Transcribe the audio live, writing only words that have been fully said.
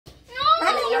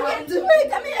talking to me?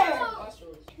 Come here.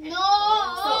 No.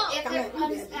 So if it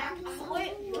comes back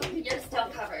out, you're still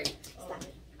covered. Stop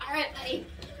it. All right, buddy.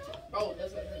 Oh,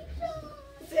 that's what it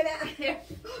Sit down here.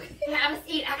 Have a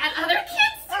seat. I got other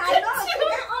kids. I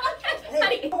know.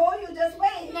 Hey, oh, you just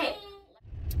wait. Hey.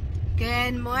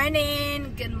 Good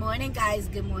morning. Good morning, guys.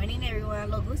 Good morning,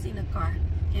 everyone. Look who's in the car.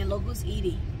 And look who's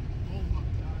eating.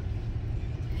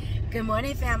 Good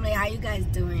morning, family. How you guys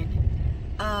doing?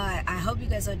 I hope you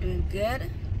guys are doing good.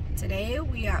 Today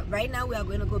right now we are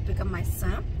going to go pick up my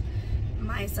son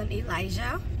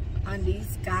Elijah, and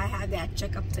this guy had their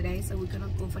checkup today, so we're gonna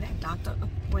go for that doctor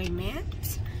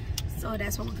appointment. So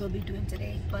that's what we're gonna be doing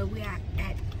today. But we are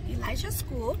at Elijah's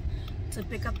school to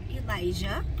pick up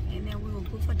Elijah, and then we will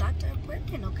go for doctor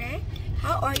appointment. Okay,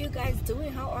 how are you guys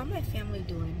doing? How are my family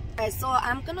doing? Alright, so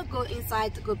I'm gonna go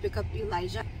inside to go pick up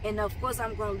Elijah, and of course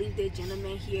I'm gonna leave the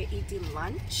gentleman here eating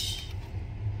lunch.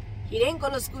 He didn't go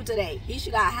to school today. He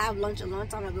should have lunch a long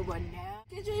time ago, but now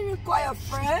did you even call your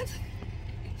friend?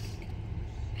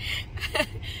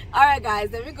 Alright,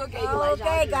 guys, let me go get Elijah.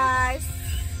 Okay, guys,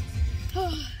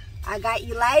 I got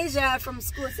Elijah from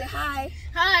school. Say hi.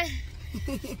 Hi.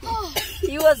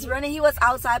 He was running. He was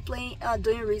outside playing,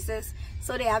 doing recess.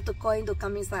 So they have to call him to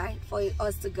come inside for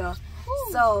us to go.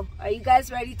 Ooh. So, are you guys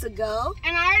ready to go?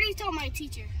 And I already told my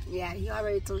teacher. Yeah, he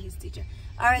already told his teacher.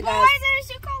 All right, guys. Why did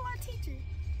you call our teacher?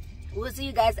 We'll see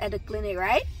you guys at the clinic,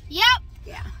 right? Yep.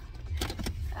 Yeah.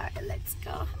 All right, let's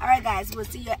go. All right, guys. We'll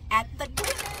see you at the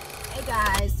clinic. Hey,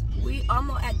 guys. We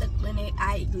almost at the clinic.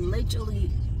 I literally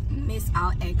missed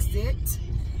our exit,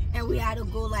 and we had to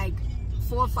go like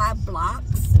 4 or 5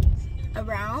 blocks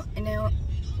around, and then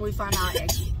we found our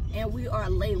exit, and we are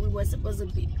late. We were supposed to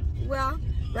be, well,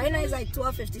 right now it's like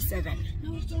 12:57.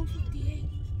 No, it's 12:58.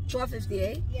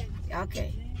 12:58? Yeah.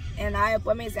 Okay. And our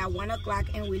appointment is at 1 o'clock,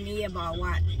 and we need about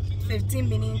what, 15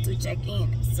 minutes to check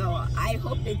in. So I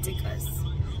hope they take us.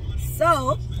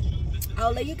 So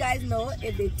I'll let you guys know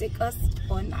if they take us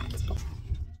or not.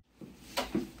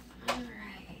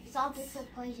 Alright. Solve this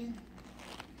equation.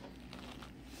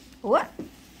 What?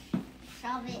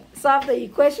 Solve it. Solve the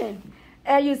equation.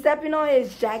 And you stepping on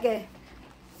his jacket.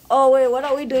 Oh wait, what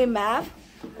are we doing, math?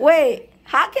 Wait,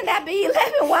 how can that be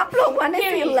 11? 1 plus 1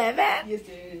 is 11? Yes,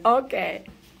 it is. Okay.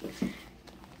 It's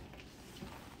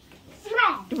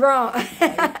wrong. Wrong.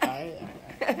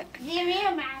 Give me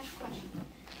a math question.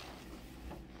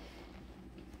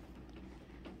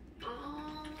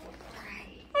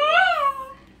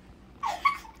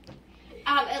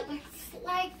 Alright. It looks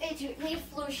like they do need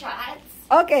flu shots.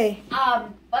 Okay.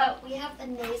 But we have the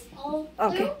nasal flu.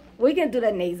 Okay. We can do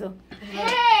the nasal.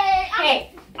 Hey,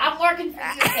 I'm working for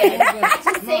you today. I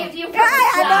just saved you from the I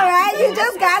know, right? You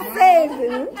just got saved.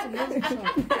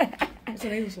 It's a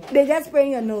nasal shot. They just spray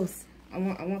in your nose. I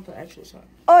want the actual shot.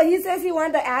 Oh, he says he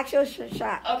wants the actual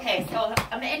shot. Okay, so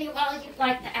Emmanuel, you'd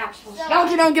like the actual shot. No, I'm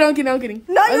kidding. No, you're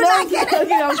not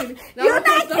kidding. I'm kidding. You're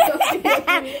not kidding.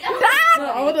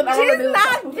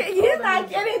 He's not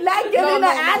kidding. Not giving the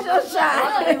actual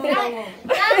shot. You want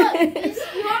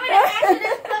me to answer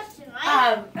this question,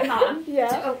 right? Mom,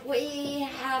 Yeah. do we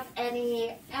have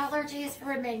any allergies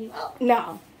for Emmanuel?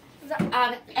 No.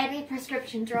 Any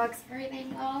prescription drugs for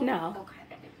Emmanuel? No. Okay.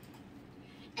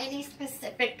 Any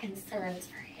specific concerns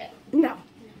for him? No.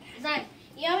 Zach,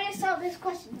 you want me to solve this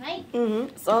question, right?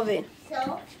 Mm-hmm. Solve it.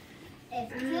 So, if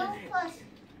 2 plus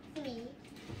 3,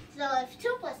 so if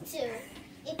 2 plus 2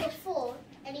 equals 4,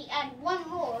 and you add 1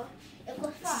 more,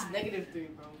 equals 5. -3,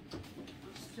 bro.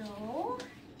 So,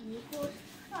 equals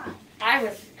 5. I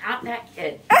was not that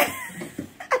good.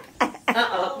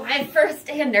 My first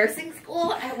day in nursing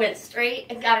school, I went straight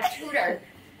and got a tutor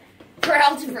for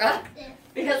algebra.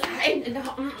 Because I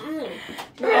not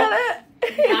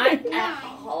at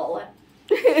all.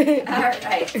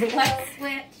 Alright, let's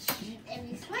switch. And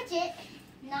we switch it,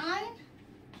 9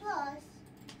 plus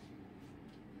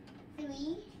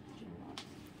 3.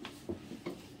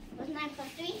 What's 9 plus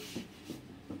 3?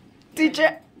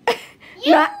 Teacher.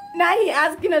 Now he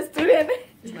asking a student.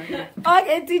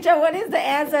 Okay, teacher, what is the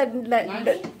answer?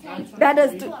 That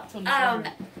is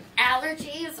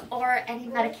Allergies or any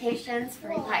medications for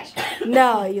Elijah?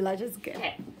 No, Elijah's good.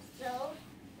 Okay. So,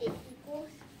 it equals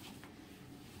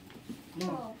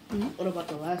Mom, what about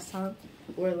the last time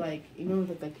where, like, you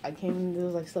remember that I came and there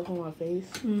was, like, stuff on my face?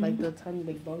 Like, the tiny,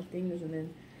 like, bump things, and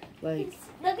then, like,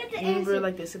 look at the you remember, answer.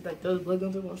 like, they said, like, there was blood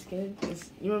going through my skin?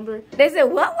 You remember? They said,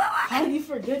 what? How do you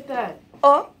forget that?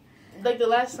 Oh. Like, the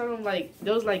last time, like,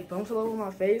 there was, like, bumps all over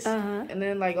my face, and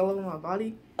then, like, all over my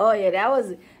body. Oh, yeah, that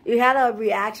was, you had a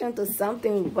reaction to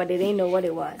something, but they didn't know what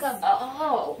it was.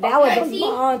 Oh. That was a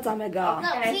long time ago.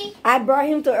 No, see? I brought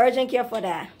him to urgent care for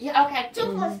that. Yeah, okay.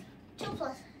 2 plus 2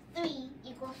 plus 3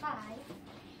 equals 5.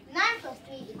 9 plus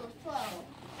 3 equals 12.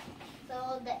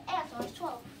 So the answer is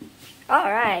 12.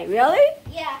 All right, really?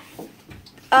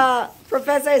 Yeah.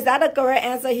 Professor, is that the correct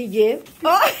answer he gave?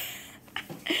 Oh,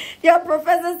 your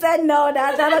professor said no,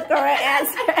 that's not the correct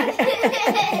answer.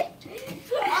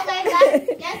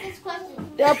 Okay, that's this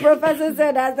question. Your professor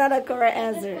said that's not a correct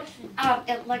This answer. question.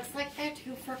 It looks like they're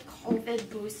due for COVID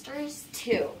boosters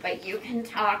too, but you can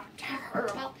talk to her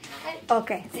about that.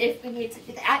 Okay. See if we need to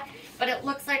do that. But it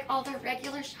looks like all the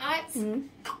regular shots.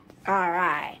 All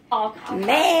right. All covered.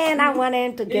 Man, I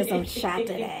wanted to get some shot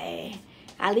today.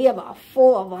 I leave about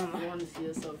 4 of them. I want to see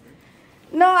us suffer.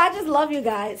 No, I just love you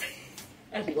guys.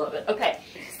 I love it. Okay,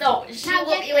 so she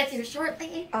will be with you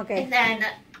shortly. Okay. And then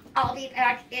I'll be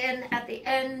back in at the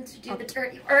end to do the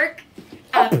dirty work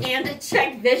and to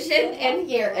check vision and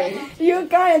hearing. You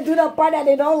gotta do the part that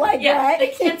they don't like, Yeah, right? the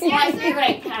kids like me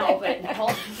right now, but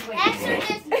Answer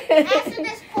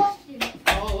this question.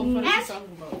 Oh, what are you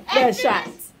talking about? The Answer shots.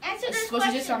 this- Answer It's this supposed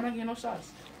to just I'm question. not getting no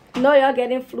shots. No, you're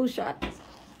getting flu shots.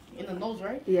 In the nose,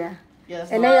 right? Yeah. Yeah,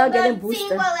 that's And not. then you're The getting team booster.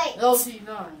 will, like, No, see,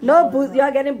 no. No boost.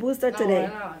 You're getting booster No, today.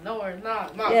 No, we're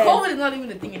not. No, Yeah. COVID is not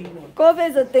even a thing anymore. COVID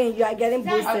is a thing. You are getting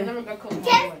I've boosted. never got COVID.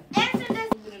 Just answer this.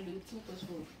 We're gonna do 2 plus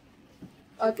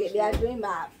 4. Okay, they are doing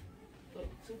math. Look,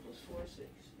 2 plus 4 is 6.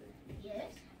 Yes.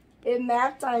 It's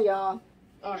math time, y'all.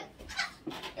 All right.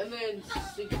 And then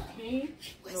 16.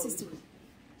 What's this doing?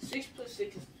 6 plus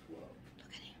 6 is 12.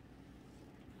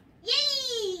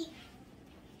 Yay!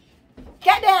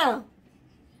 Get down.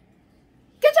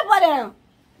 Get your butt down.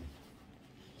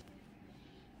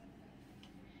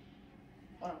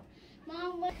 Wow.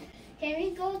 Mom, can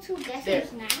we go to guess There. your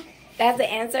snack? That's the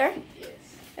answer? Yes.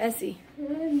 Let's see.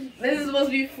 This is supposed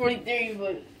to be 43,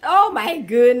 but Oh my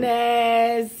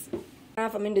goodness. Time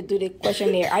for me to do the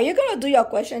questionnaire. Are you gonna do your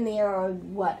questionnaire or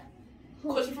what?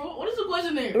 question for what is the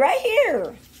question there? Right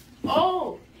here.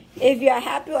 Oh, If you are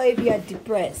happy or if you are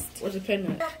depressed. where's the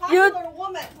pen at? You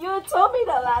told me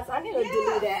the last. I need to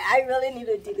delete that. I really need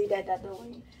to delete that. That don't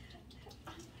worry.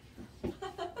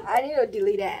 I need to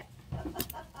delete that.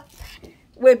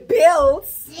 With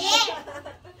bills. Yeah.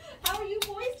 How are you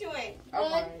boys doing? I'm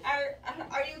alright.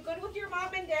 Are you good with your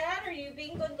mom and dad? Are you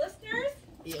being good listeners?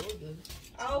 Yeah, we're good.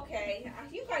 Okay,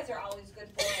 you guys are always good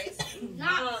boys.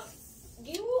 Nice.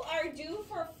 You are due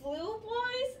for flu,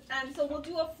 boys, and so we'll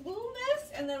do a flu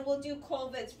list, and then we'll do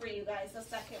COVIDs for you guys, the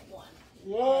second one.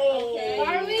 Yay.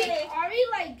 Are we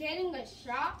like getting a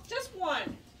shot? Just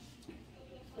one.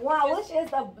 Wow, which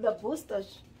is the booster?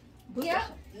 Yeah.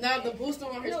 Now the booster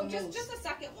one hurts No, the just most. the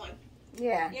second one.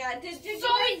 Yeah. Yeah. Did you So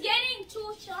guys? we're getting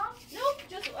 2 shots? Nope.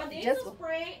 Just a Just nasal one.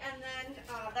 spray, and then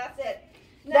that's it.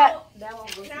 That Now, one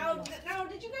goes now,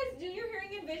 did you guys do your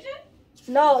hearing and vision?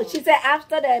 No, she said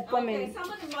after the Okay, appointment.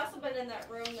 somebody must have been in that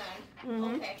room then.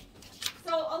 Mhm. Okay.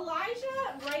 So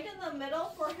Elijah, right in the middle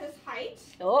for his height,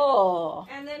 Oh,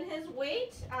 and then his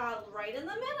weight, right in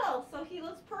the middle. So he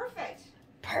looks perfect.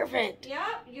 perfect.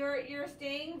 Yeah, you're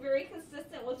staying very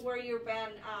consistent with where you've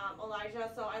been, Elijah.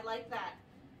 So I like that.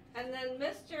 And then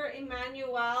Mr.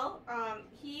 Emmanuel,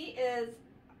 he is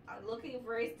looking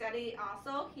very steady.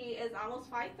 Also, he is almost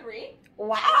 5'3".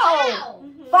 Wow.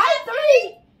 Mhm.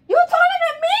 5'3". You taller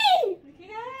than me.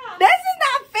 Yeah. This is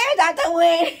not fair, Dr.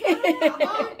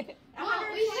 Wayne.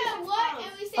 We said what?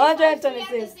 And we said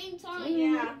 126. at the same time.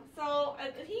 Yeah. So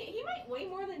he might weigh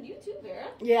more than you too, Vera.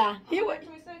 Yeah, he would.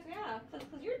 126, yeah,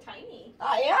 because you're tiny.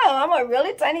 Yeah, I'm a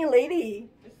really tiny lady.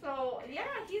 So yeah,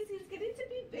 he's getting to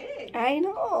be big. I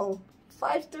know.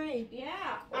 5'3".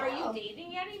 Yeah. Are Wow. you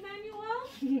dating yet,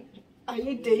 Emmanuel? Are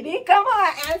you dating? Come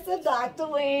on, answer Dr.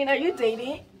 Wayne. Are you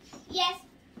dating? Yes.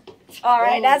 All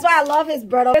right, that's why I love his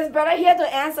brother. His brother here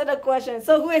to answer the question.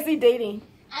 So who is he dating?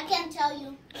 I can't tell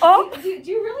you. Oh. Do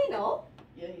you really know?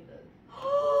 Yeah, he does.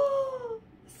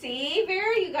 See,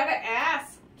 Vera, you gotta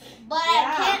ask. But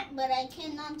Yeah. I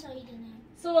cannot tell you the name.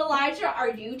 So Elijah, are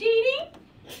you dating?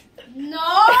 No.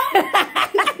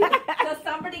 Does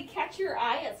somebody catch your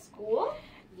eye at school?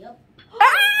 Yep.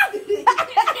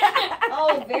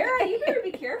 Oh, Vera, you better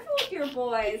be careful with your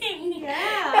boys.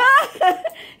 Yeah.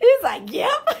 He's like,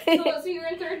 yep. So you're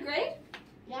in 3rd grade?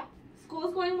 Yeah.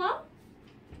 School's going well?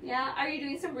 Yeah. Are you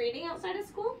doing some reading outside of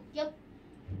school? Yep.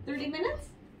 30 minutes?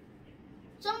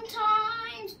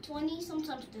 Sometimes 20,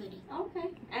 sometimes 30. Okay.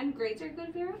 And grades are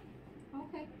good, Vera?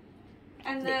 Okay.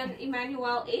 And then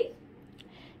Emmanuel, 8th?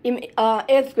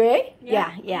 8th grade? Yeah.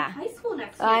 High school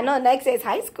next year. I know next year is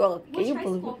high school. Can Which you high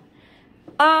believe school?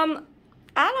 it?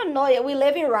 I don't know yet. We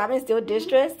live in Robbinsdale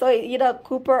district, so it's either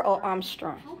Cooper or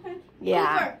Armstrong. Okay.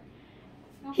 Yeah.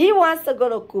 Cooper. He wants to go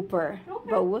to Cooper, Okay.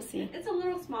 but we'll see. It's a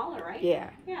little smaller, right? Yeah.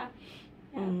 Yeah.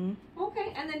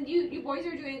 Okay, and then you boys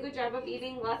are doing a good job of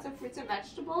eating lots of fruits and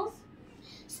vegetables.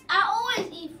 I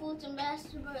always eat fruits and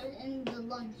vegetables in the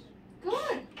lunch.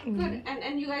 Good, good.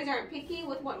 And you guys aren't picky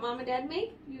with what mom and dad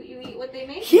make? You eat what they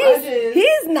make?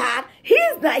 He's not. He's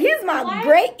my Why?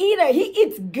 great eater. He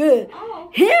eats good. Oh,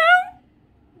 Him?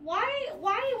 why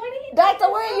did he? That's the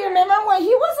way you remember when he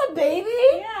was a baby?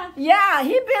 Yeah. Yeah,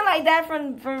 he been like that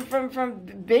from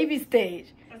baby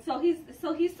stage. So he's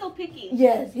still picky.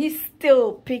 Yes, he's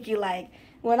still picky. Like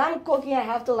when I'm cooking, I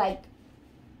have to like.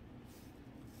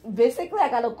 Basically, I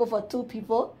gotta cook for 2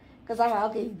 people because I'm like,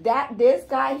 okay, this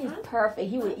guy he's perfect.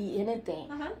 He would eat anything.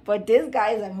 But this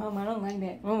guy is like, Mom, I don't like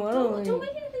that. Mom, I don't like Don't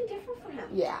it. make anything different for him.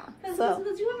 Yeah. Because So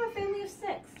you have a family of 6.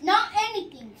 Not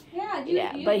anything.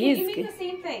 Yeah. but you he's make good. the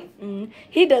same thing.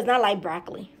 He does not like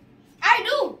broccoli. I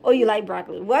do. Oh, you like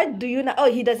broccoli? What do you not?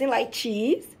 Oh, he doesn't like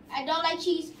cheese. I don't like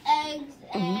cheese, eggs,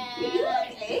 and You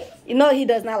like eggs? You know he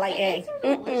does not like egg. Eggs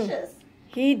are delicious.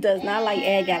 He does not like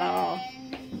egg at all.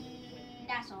 and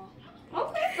that's all.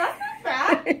 Okay, that's not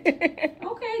bad.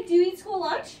 Okay, do you eat school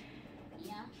lunch?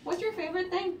 Yeah. What's your favorite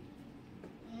thing?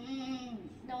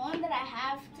 The one that I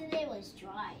have today was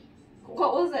dry.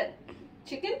 What was it?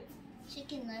 Chicken?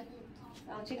 Chicken nuggets.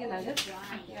 Oh, chicken nuggets. Dry.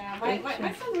 Yeah,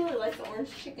 my son really likes the orange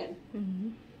chicken.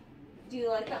 Do you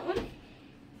like that one?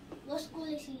 What school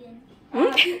is he in?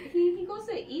 He goes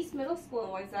to East Middle School in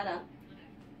Wayzata.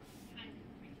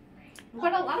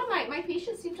 But a lot of my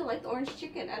patients seem to like the orange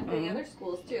chicken at the other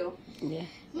schools too. Yeah.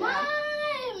 My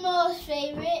most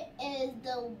favorite is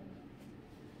the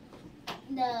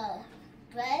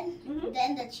bread,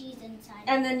 then the cheese inside.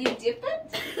 And then you dip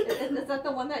it? Is that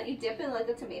the one that you dip in like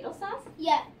the tomato sauce?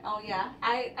 Yeah. Oh yeah.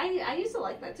 I used to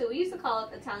like that too. We used to call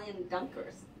it Italian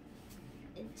dunkers.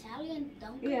 Italian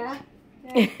dunkers. Yeah.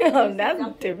 Oh, that's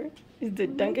different. It's to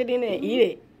dunk it in and eat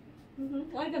it.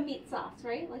 Like a meat sauce,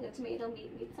 right? Like a tomato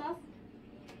meat sauce.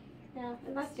 Yeah,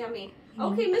 and that's yummy.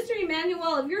 Okay, Mr.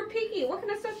 Emmanuel, if you're picky, what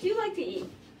kind of stuff do you like to eat?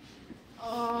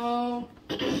 Well,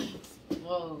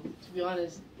 to be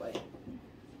honest, like,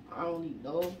 I don't really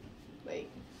know. Like,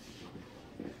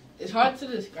 it's hard to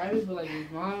describe it, but like,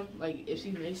 with mom, like, if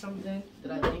she makes something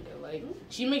that I think I like,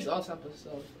 she makes all type of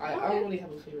stuff. I don't really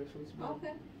have a favorite food, to be honest.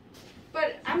 Okay.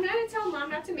 But I'm gonna tell mom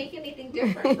not to make anything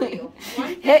different for you.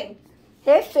 One thing.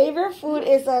 His favorite food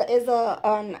is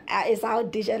our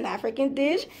dish, an African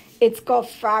dish. It's called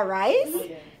fried rice. Oh,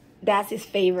 yeah. That's his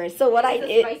favorite. So what Is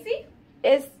it spicy?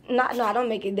 it's not. No, I don't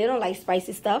make it. They don't like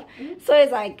spicy stuff. So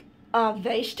it's like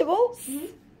vegetables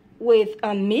with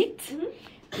meat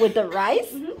with the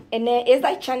rice, and then it's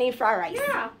like Chinese fried rice.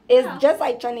 Yeah. It's just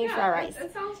like Chinese fried rice.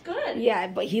 It sounds good. Yeah,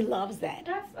 but he loves that.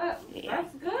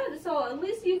 That's good. So at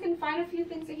least you can find a few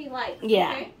things that he likes.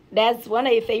 Yeah, Okay? that's one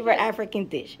of your favorite African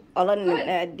dish. Other than Good.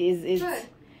 that, this is Good.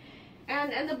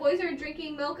 And the boys are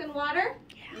drinking milk and water?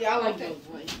 Yeah, I like Okay. those.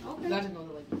 Like, Okay. not to know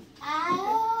that, like,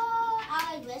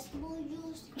 I like vegetable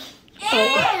juice.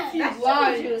 Oh. He's Vegetable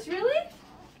lying. juice, really?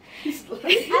 He's lying. I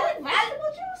like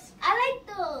vegetable juice? I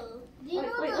like the. Do you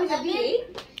know Wait, the like a lemon?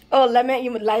 V8? Oh, lemon.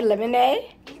 You would like lemonade?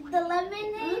 The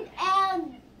lemonade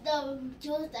and the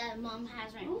juice that mom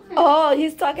has right now. Okay. Oh,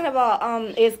 he's talking about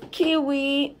it's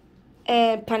kiwi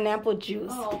and pineapple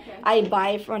juice. Oh, okay. I buy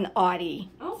it from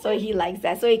Audie, so Okay. he likes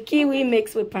that. So it's kiwi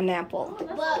mixed with pineapple. Oh,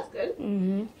 that But- sounds good.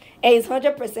 And it's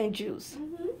 100% juice.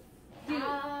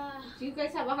 Do you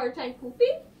guys have a hard time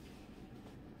pooping?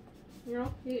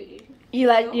 No? You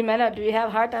like No. you man? Do you have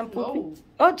a hard time pooping?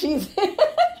 Whoa. Oh, jeez.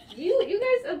 You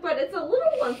guys, but it's the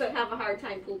little ones that have a hard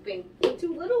time pooping. The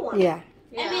 2 little ones. Yeah.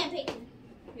 And man bacon.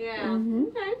 Yeah.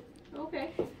 Mhm. Okay.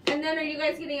 And then are you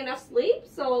guys getting enough sleep?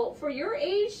 So for your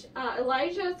age,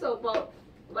 Elijah, so about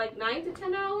like 9 to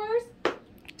 10 hours?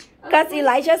 Because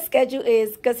Elijah's schedule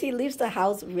is, because he leaves the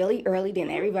house really early than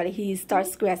everybody. He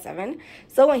starts school at 7.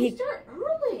 So when You he, start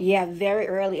early. yeah, very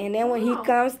early. And then when he Wow.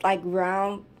 comes like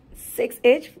around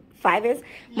 6-ish, 5-ish,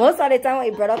 most of the time when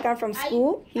his brother comes from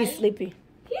school, he's sleepy.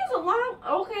 He has a long,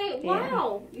 okay, Yeah.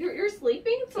 wow. You're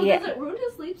sleeping? So Yeah. does it ruin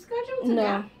his sleep schedule to No.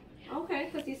 nap? Okay,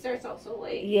 because he starts out so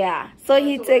late. Yeah. So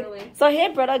he so takes, early. so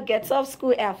his brother gets off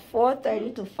school at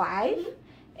 4:30 to 5.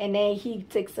 And then he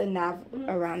takes a nap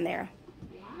around there.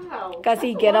 Wow. Because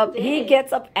he That's a long he day.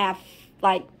 gets up at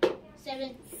like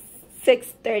 7.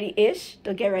 6:30-ish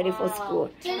to get ready for Wow. school.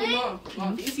 Hey,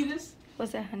 Mom, do you see this?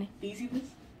 What's that, honey? Do you see this?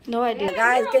 No idea. Yeah,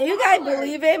 Guys, you're can a you guys baller.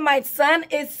 believe it? My son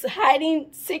is hiding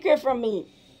secret from me.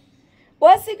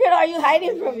 What secret are you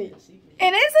hiding from me?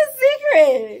 It is a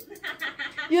secret.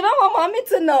 You don't want mommy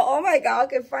to know. Oh my God.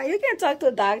 Okay, fine. You can talk to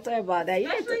the doctor about that. You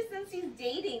can, Especially since he's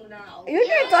dating now. you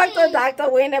can talk to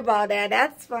Dr. Wayne about that.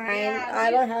 That's fine. Yeah,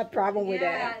 I don't have problem with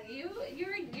Yeah, that.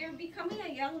 you're becoming a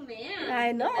young man.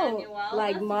 I know. Emmanuel.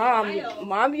 Like, That's mom, wild.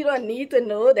 mom, you don't need to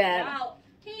know that. Wow.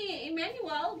 Hey,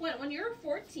 Emmanuel, when you're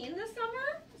 14 this summer,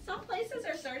 some places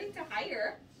are starting to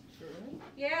hire.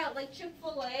 Yeah, like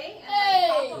Chick-fil-A and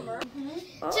like Papa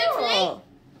Murphy.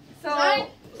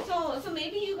 Oh. So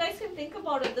maybe you guys can think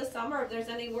about it this summer if there's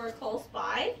anywhere close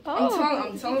by.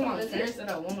 I'm telling my parents that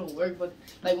I want to work, but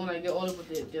like when I get older,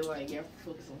 but they're like, you have to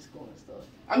focus on school and stuff.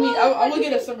 I mean, I want to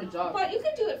get a summer job. But you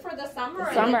could do it for the summer.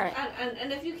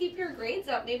 And if you keep your grades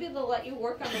up, maybe they'll let you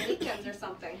work on the weekends or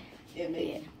something. Yeah,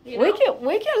 maybe. You know?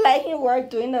 We can let him work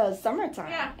during the summertime.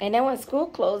 Yeah. And then when school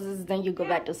closes, then you go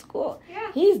back to school.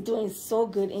 Yeah. He's doing so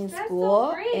good in That's school,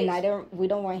 so great. and we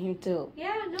don't want him to.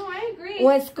 Yeah, no, I agree.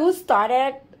 When school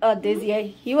started this year,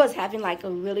 he was having like a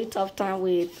really tough time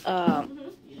with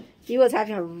he was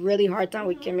having a really hard time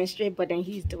with chemistry, but then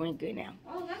he's doing good now.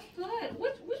 Oh, that's good.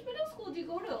 Which middle school do you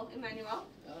go to, Emmanuel?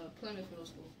 Plymouth Middle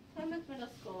School. Plymouth Middle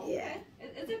School. Yeah.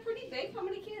 Okay. Is it pretty big? How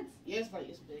many kids? Yeah, it's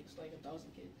big. It's like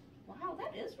 1,000 kids. Wow,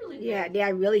 that is really big. Yeah, they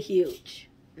are really huge.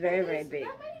 Very, very big.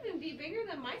 That might even be bigger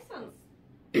than my son's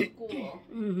school.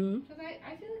 Mm-hmm. Because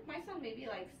I feel like my son may be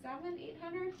like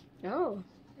 700-800. Oh.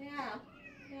 Yeah.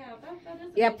 Yeah, that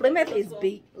is a Yeah, big Plymouth middle is school.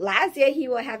 big. Last year he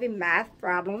was having math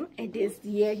problem, and this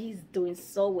year he's doing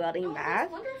so well in Oh, math.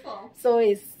 that's wonderful. So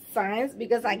it's science,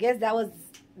 because I guess that was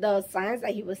the science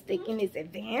that he was taking is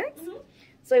advanced. Mhm.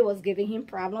 So it was giving him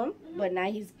problem, but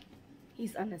now he's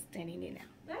understanding it now.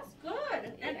 That's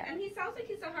good. Yeah. And he sounds like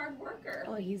he's a hard worker.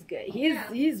 Oh, he's good. Yeah.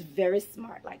 He's very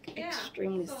smart, like Yeah.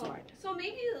 extremely So smart.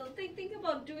 maybe think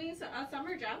about doing a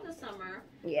summer job this summer.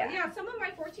 Yeah. Yeah, some of my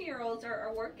 14-year-olds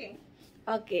are working.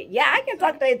 Okay. Yeah, I can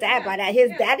talk to his dad about that.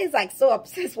 His dad is like so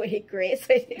obsessed with his grades.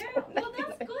 So Yeah, well,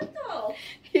 that's good though.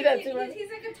 He doesn't want. He's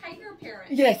like a tiger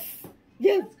parent. Yes.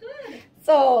 Yes. That's good.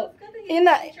 So It's good that in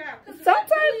a- keeps track, 'cause that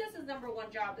sometimes- really is his number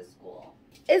one job is school.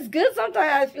 it's good.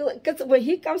 Sometimes I feel like, because when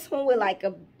he comes home with like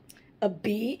a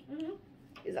B, Mhm.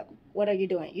 he's like, "What are you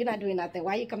doing? You're not doing nothing.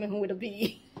 Why are you coming home with a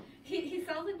B?" He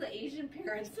sounds like the Asian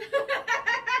parents.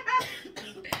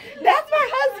 That's my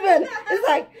husband. It's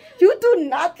like, you do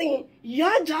nothing.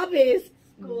 Your job is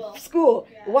school.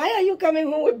 Yeah. Why are you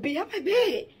coming home with B? I'm like,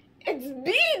 babe, it's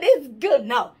B. It's good.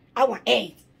 No, I want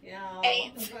A's. Yeah.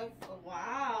 Eight.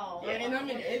 Wow. Yeah, and I'm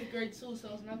in 8th grade too, so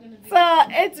it's not gonna be. So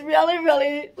it's really,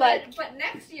 really like. But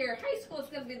next year, high school is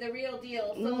going to be the real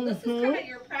deal. So this is Mhm. kind of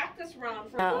your practice run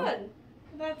for Yeah.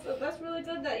 good. That's really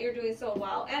good that you're doing so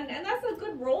well, and that's a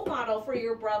good role model for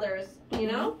your brothers. You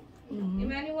know, Mhm.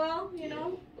 Emmanuel. You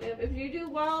know, if you do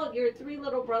well, your 3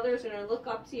 little brothers are going to look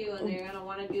up to you, and they're going to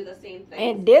want to do the same thing.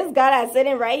 And this guy that's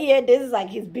sitting right here, this is like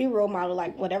his B role model.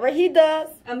 Like whatever he does,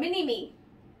 A mini me.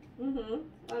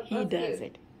 he does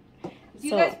it. Do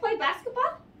you guys play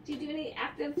basketball? Do you do any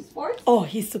active sports? Oh,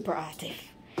 he's super active.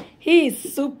 He's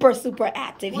super, super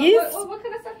active. What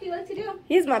kind of stuff do you like to do?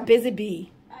 He's my busy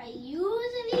bee. I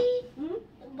usually Mhm.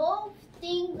 both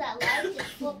things I like is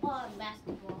football and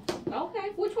basketball. Okay.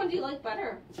 Which one do you like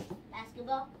better?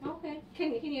 Basketball, Okay.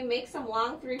 Can you make some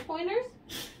long 3-pointers?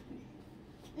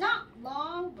 not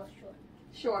long but short.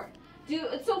 Short.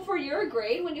 So for your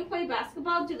grade, when you play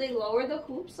basketball, do they lower the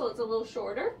hoop so it's a little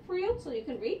shorter for you so you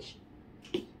can reach?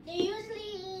 They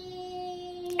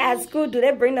usually At school, do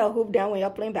they bring the hoop down when you're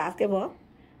playing basketball?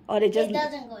 Or they just... it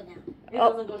doesn't go down. It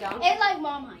Oh. doesn't go down. It's like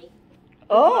mom height.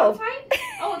 Oh. Height?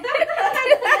 Oh,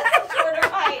 that's a shorter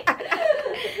height. Are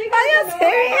you Because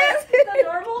serious? The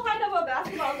normal height of a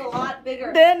basketball is a lot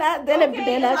bigger. They're not Okay, short.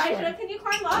 Elijah, can you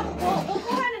climb up? We'll go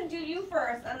ahead and do you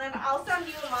first, and then I'll send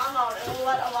you and Mom out, and we'll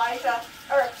let Elijah,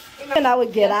 And I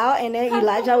would get out, and then Come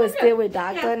Elijah over would here. stay with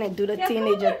Doctor Yeah. and do the Yeah, come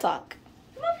teenager over. talk.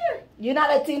 Come up here. You're not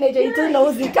a teenager. You're too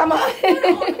nosy. Come on. Come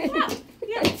up.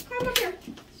 Yeah, climb up here.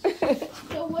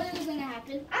 So what is gonna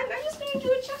happen? I'm just going to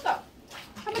do a checkup.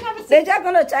 Come and have a seat. They're just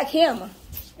gonna check him.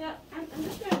 Yeah, I'm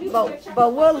just going to do a checkup.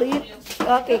 But we'll on leave. you.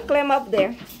 Okay, climb up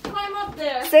there. Climb up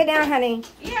there. Sit down, honey.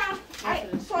 Yeah.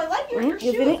 So I like your You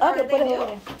shoes. feeling? Are Okay, they put it new? over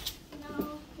there.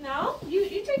 No. No? You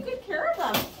take good care of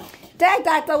them. Tag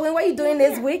Dr. Wayne, what are you doing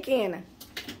this weekend?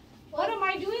 What am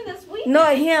I doing this week? No,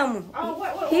 him. Oh,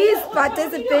 what He's are you doing?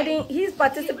 participating. He's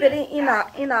participating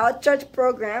in our church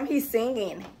program. He's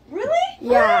singing. Really?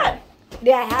 Yeah,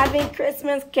 they are having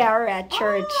Christmas carol at Good.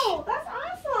 church. Oh, that's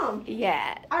awesome.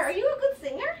 Yeah. Are you a good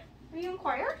singer? Are you in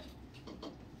choir?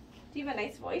 Do you have a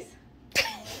nice voice?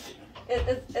 Is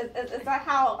that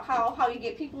how you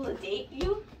get people to date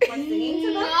you? By singing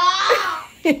to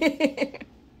them?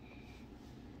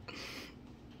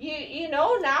 You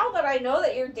know, now that I know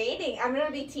that you're dating, I'm going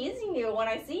to be teasing you when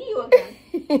I see you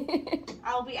again.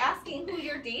 I'll be asking who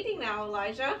you're dating now,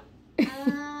 Elijah.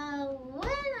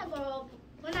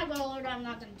 When I go older, I'm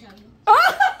not gonna tell you.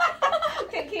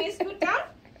 Okay, can you scoot down?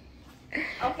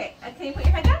 Okay, can you put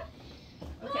your head down?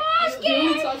 Okay. He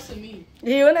only talks to me.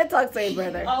 You wanna talk to your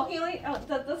brother? Oh,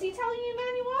 does he tell you,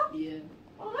 Emmanuel? Yeah.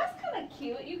 Oh, that's kind of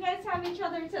cute. You guys have each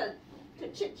other to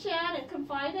chit chat and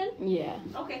confide in. Yeah.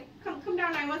 Okay, come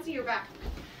down. I want to see your back.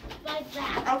 Like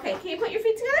that. Okay, can you put your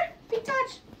feet together? Feet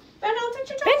touch. Bend down, touch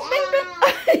your Bing, toes.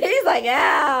 bing, bing. He's like,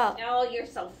 yeah. Oh, you're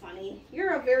so funny.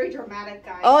 You're a very dramatic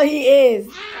guy. Oh, he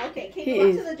is. Okay, can He you walk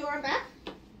is. to the door and back?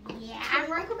 Yeah.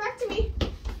 Everyone come back to me.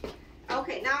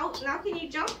 Okay, now can you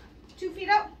jump 2 feet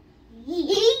up?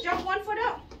 Yeet. Jump 1 foot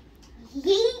up.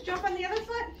 Yeet. Jump on the other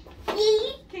foot.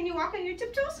 Yeet. Can you walk on your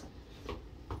tiptoes?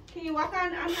 Can you walk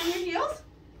on your heels?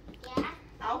 Yeah.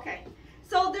 Okay.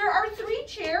 So there are 3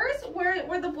 chairs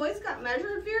where the boys got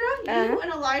measured, Vera. You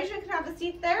and Elijah can have a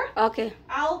seat there. Okay.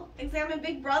 I'll examine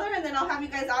Big Brother and then I'll have you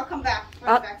guys all come back for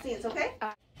the vaccines, okay?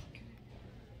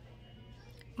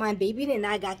 My baby and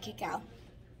I got kicked out.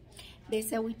 They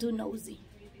said we too nosy.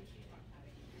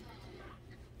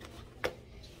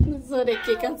 So they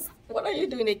kick us. What are you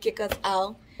doing? They kick us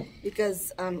out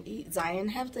because Zion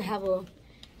have to have a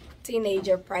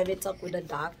teenager private talk with the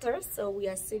doctor. So we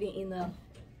are sitting in the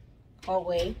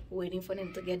hallway waiting for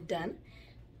them to get done.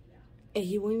 And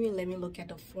he won't even let me look at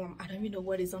the form. I don't even know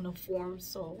what is on the form.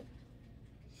 So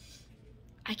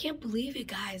I can't believe it,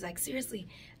 guys. Like, seriously,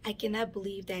 I cannot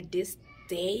believe that this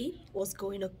day was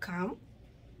going to come,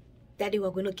 that they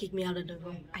were going to kick me out of the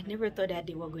room. I never thought that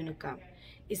they were going to come.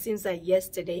 It seems like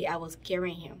yesterday I was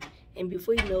carrying him, and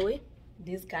before you know it,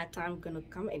 this guy time gonna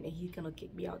come and then he's gonna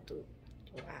kick me out too.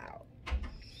 Wow.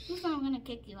 Who's not gonna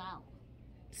kick you out?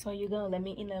 So you're gonna let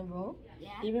me in the room?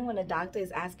 Yeah. Even when the doctor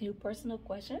is asking you personal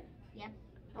question? Yep.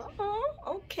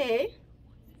 Okay.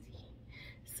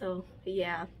 So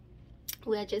yeah,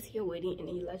 we are just here waiting, and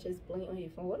Elijah is playing on his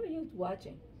phone. What are you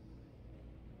watching?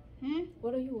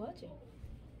 What are you watching?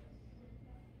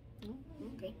 Oh,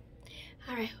 okay.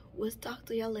 All right, we'll talk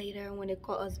to y'all later when they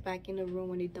call us back in the room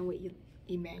when they're done with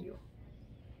Emmanuel.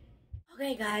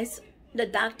 Okay, guys, the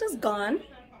doctor's gone,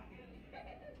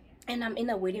 and I'm in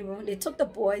the waiting room. They took the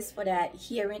boys for that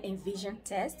hearing and vision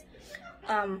test.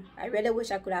 I really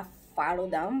wish I could have followed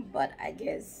them, but I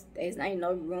guess there's not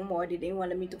enough room, or they didn't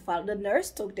want me to follow. The nurse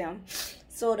took them,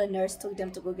 so the nurse took them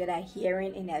to go get that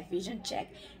hearing and that vision check,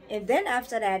 and then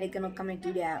after that, they're gonna come and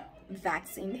do their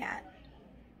vaccine.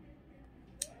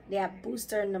 They have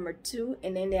booster number 2,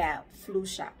 and then they have flu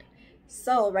shot.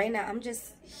 So right now I'm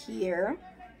just here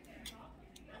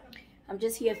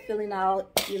filling out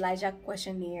Elijah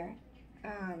questionnaire.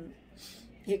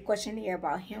 He questionnaire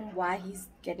about him, why he's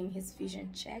getting his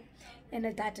vision checked. And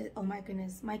the doctor, oh my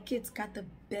goodness, my kids got the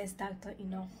best doctor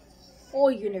in the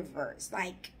whole universe.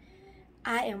 Like,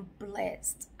 I am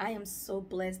blessed. I am so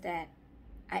blessed that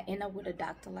I end up with a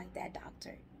doctor like that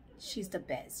doctor. She's the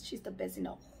best. She's the best in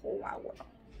the whole wide world.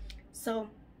 So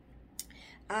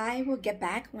I will get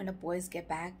back when the boys get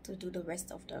back to do the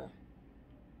rest of the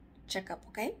checkup,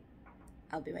 okay?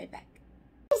 I'll be right back.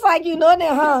 It's like you know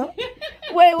that, huh?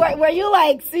 Wait, were you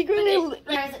like secretly?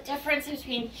 There's a difference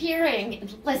between hearing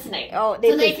and listening. Oh,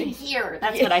 so they can hear.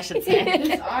 That's what I should say.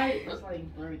 His eye was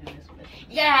like blurry in this one.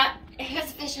 Yeah,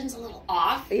 his vision's a little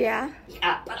off. Yeah.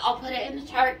 Yeah, but I'll put it in the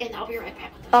chart and I'll be right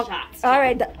back with the shots. All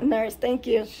right, nurse, thank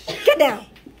you. Get down.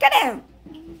 Get down.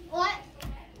 What?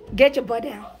 Get your butt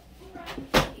down.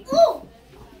 Ooh!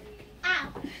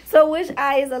 Ow. So which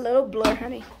eye is a little blur,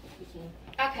 honey?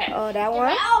 Okay. Oh, that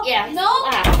one? Yeah. No.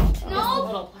 No. A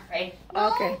little blurry.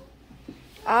 Okay.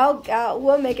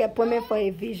 We'll make an appointment for a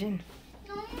vision.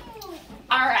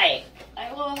 All right.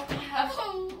 I will have.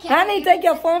 Honey, take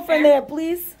your phone from there,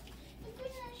 please.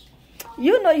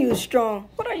 You know you're strong.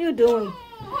 What are you doing?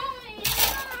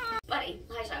 Buddy,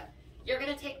 Elijah, you're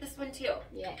gonna take this one too.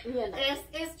 Yeah. This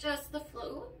is just the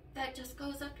flu that just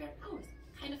goes up your nose.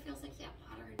 Kind of feels like you have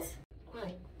water.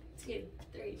 1, 2,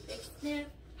 3, 6, sniff.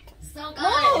 So good.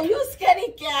 Oh, you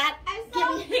scaredy cat.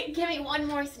 Give me one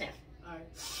more sniff. All right.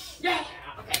 Yeah.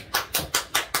 Okay.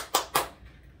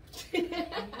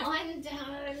 One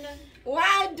done.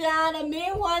 Well done. I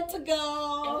may want to And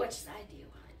go. which side do you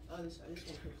want? Oh, this one.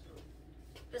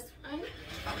 This one?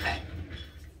 Okay.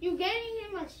 You getting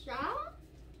him a shot?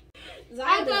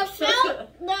 Zion,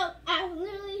 I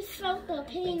literally felt the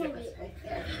pain of it.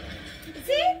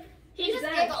 See? He just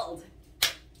done. giggled.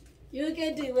 You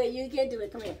can do it. You can do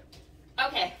it. Come here.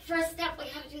 Okay, first step, we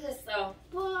gotta do this though.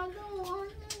 But I don't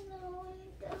want to know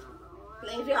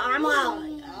it. Leave your arm out.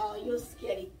 Oh, you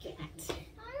scaredy cat.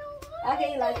 I don't want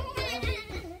Okay, like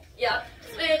Yep.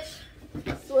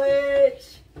 Switch.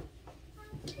 switch.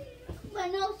 But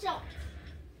no shot.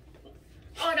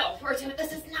 Oh no, we're doing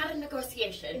this is not a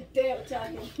negotiation.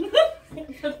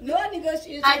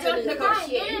 negotiate. I don't Did it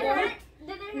negotiate. hurt? Did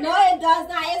it hurt? No, it does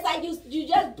not. It's like you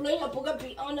just blow your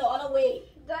booger on the other way.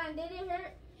 Don, did it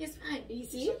hurt? He's fine. You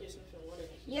It's see? like you're sniffing water.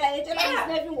 Yeah, it's just like Yeah.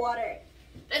 sniffing water.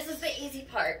 This is the easy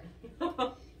part.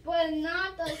 But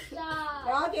not the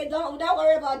stop. Okay, don't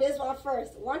worry about this one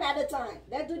first. One at a time.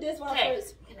 Let's do this one Okay,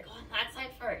 first. I'm gonna go on that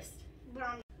side first.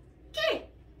 Brown. Okay.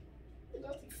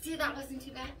 See, that wasn't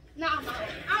too bad. No, I'm out.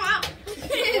 I'm out.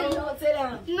 No, sit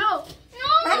down. No.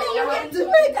 Honey, you can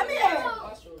do it. Come here.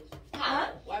 Nostrils. Huh?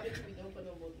 Why would we don't put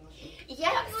them both nostrils?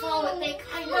 Yeah, so they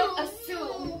kind of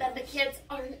assume that the kids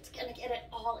aren't gonna get it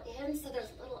all in, so there's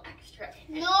a little extra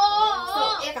in it. No.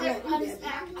 So if Come it on, runs baby.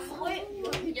 back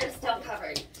out, you're still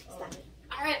covered. Stop it.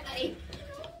 All right, buddy.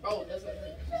 Oh, it doesn't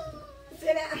hurt.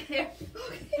 Sit down here.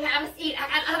 Have a seat. I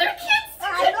got other kids.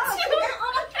 I know. Sit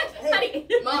down. Buddy.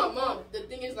 Mom, the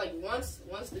thing is like once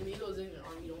the needle's in your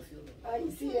arm, you don't feel it. Oh,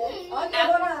 you see that? Okay,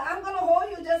 hold on. I'm gonna hold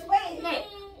you. Just wait. Hey,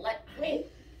 Wait.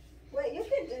 Wait, you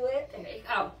can do it. There you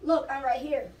go. Look, I'm right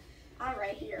here. I'm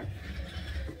right here.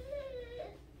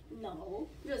 No,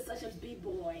 you're such a big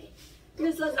boy.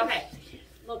 You're such a... Okay.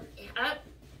 Look, Up.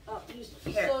 oh,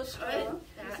 you're Here. so strong. You're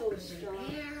That so over strong.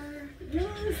 there.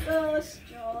 You're so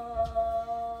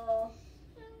strong.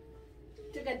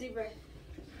 Take a deep breath.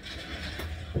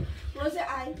 Close your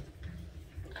eye.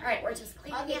 All right, we're just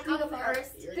cleaning Okay, it think up about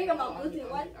first. it. Think about good thing.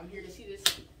 What? I'm here to see this.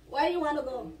 Where you want to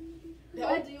go?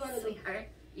 Where do you want to go? Sweetheart,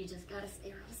 you just gotta stay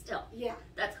real still. Yeah,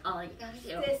 That's all you gotta do.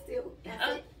 stay still. That's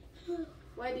Yeah. it.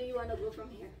 Where do you want to go from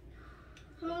here?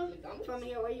 McDonald's? From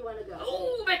here, where you want to go?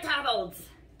 Oh, McDonald's.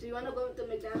 Do you want to go to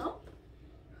McDonald's?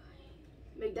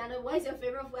 McDonald's, what is your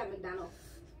favorite food at McDonald's?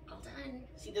 All done.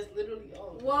 See, that's literally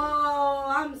all. Whoa,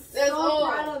 I'm That's so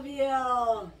all. proud of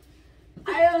you.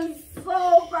 I am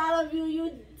so proud of you. You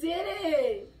did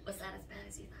it. Was that as bad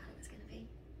as you thought it was gonna be?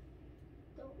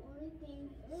 The only thing.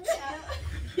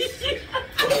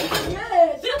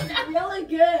 Good. She's really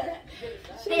good.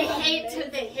 They She's hate amazing.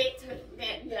 to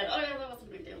admit that. Oh, yeah, that wasn't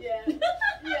a big deal.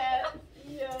 Yeah.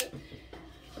 Yeah.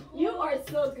 You are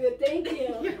so good. Thank you.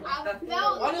 I Why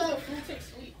felt does the, the food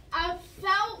taste sweet? I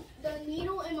felt the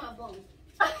needle in my bone.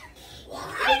 It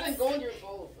doesn't go in your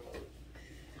bowl, bro.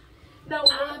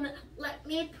 No, Let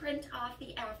me print off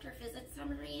the after visit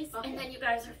summaries, Okay. and then you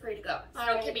guys are free to go. So All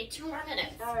right. give me 2 more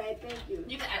minutes. all right, thank you.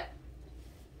 You got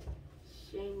it.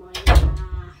 Shame on you.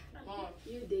 Mom,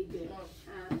 You did good.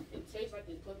 Mom, it tastes like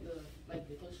they put sugar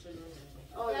on it.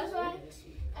 Oh, That's yeah. why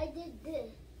I did this.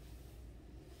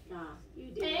 Nah,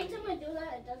 you did. And good. anytime I do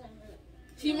that, it doesn't hurt.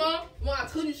 See, Mom, I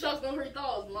told you shots don't hurt. That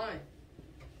was mine.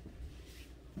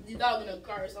 You thought I was in a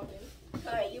car or something.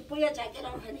 All right, you put your jacket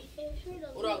on, honey. It sure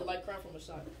doesn't. What do I look like crying from a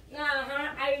shot? Uh-huh.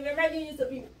 I remember you used to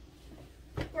be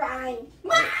crying.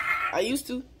 I used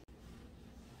to.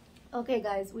 Okay,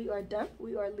 guys, we are done.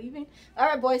 We are leaving. All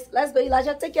right, boys, let's go.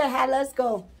 Elijah, take your hat. Let's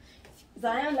go.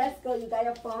 Zion, let's go. You got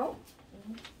your phone?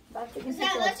 Let's take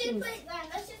Let's just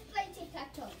play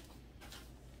tic-tac-toe.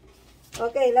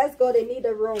 Okay, let's go. They need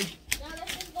a room. Now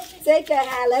let's just go Take your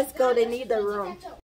hat. Let's go. They need the room. tic-tac-toe.